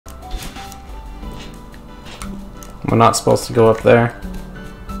Am I not supposed to go up there?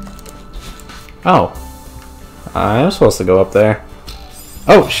 Oh. I am supposed to go up there.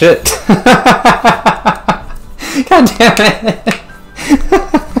 Oh, shit. God damn it.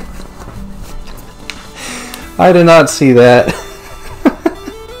 I did not see that.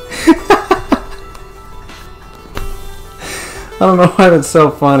 I don't know why that's so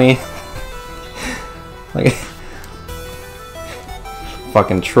funny. Like,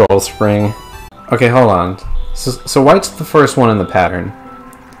 fucking troll spring. Okay, hold on. So White's the first one in the pattern.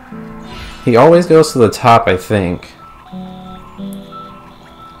 He always goes to the top, I think.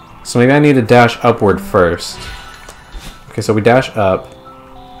 So maybe I need to dash upward first. Okay, so we dash up.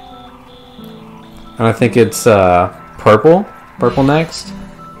 And I think it's purple. Purple next.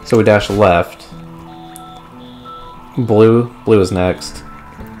 So we dash left. Blue. Blue is next.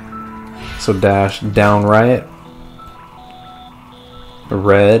 So dash down right.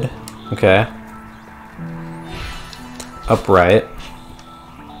 Red. Okay. Upright.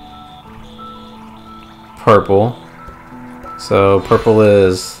 Purple. So purple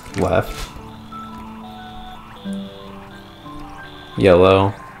is left.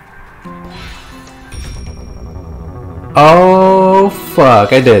 Yellow. Oh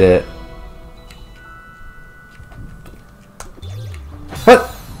fuck, I did it. What?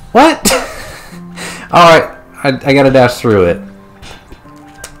 What? Alright, I gotta dash through it.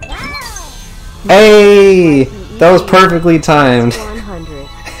 Hey! That was perfectly timed.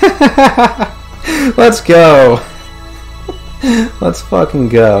 Let's go. Let's fucking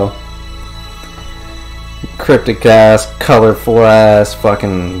go. Cryptic ass, colorful ass,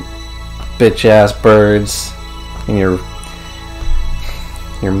 fucking bitch ass birds. And your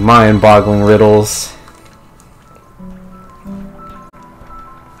mind-boggling riddles.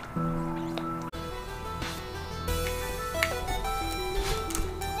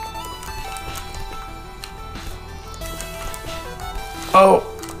 Oh!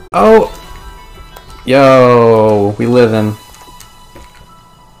 Oh! Yo! We livin'.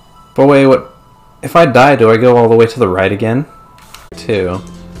 But wait, what? If I die, do I go all the way to the right again? Two.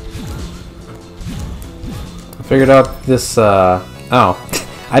 I figured out this, oh.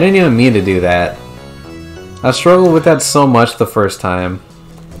 I didn't even mean to do that. I struggled with that so much the first time.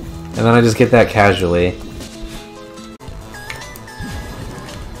 And then I just get that casually.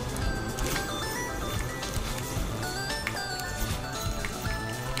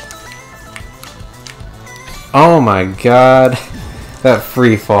 Oh my god. That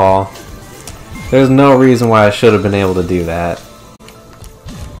free fall. There's no reason why I should have been able to do that.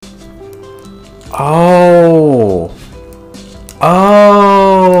 Oh!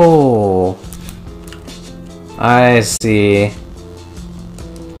 Oh! I see.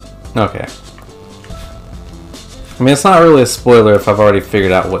 Okay. I mean, it's not really a spoiler if I've already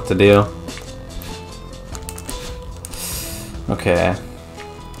figured out what to do. Okay.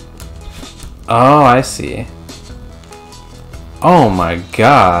 Oh, I see. Oh my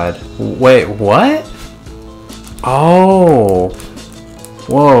god. Wait, what? Oh.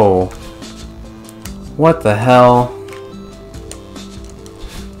 Whoa. What the hell?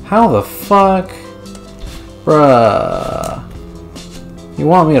 How the fuck? Bruh. You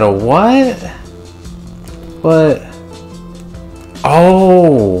want me to what? But...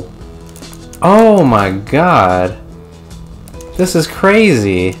 Oh. Oh my god. This is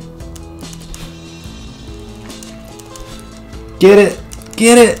crazy. Get it!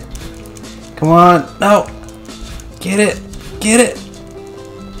 Get it! Come on! No! Get it! Get it!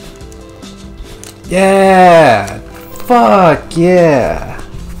 Yeah! Fuck yeah!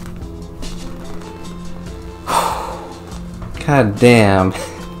 God damn.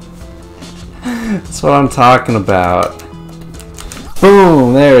 That's what I'm talking about.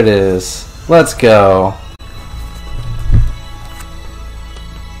 Boom! There it is. Let's go.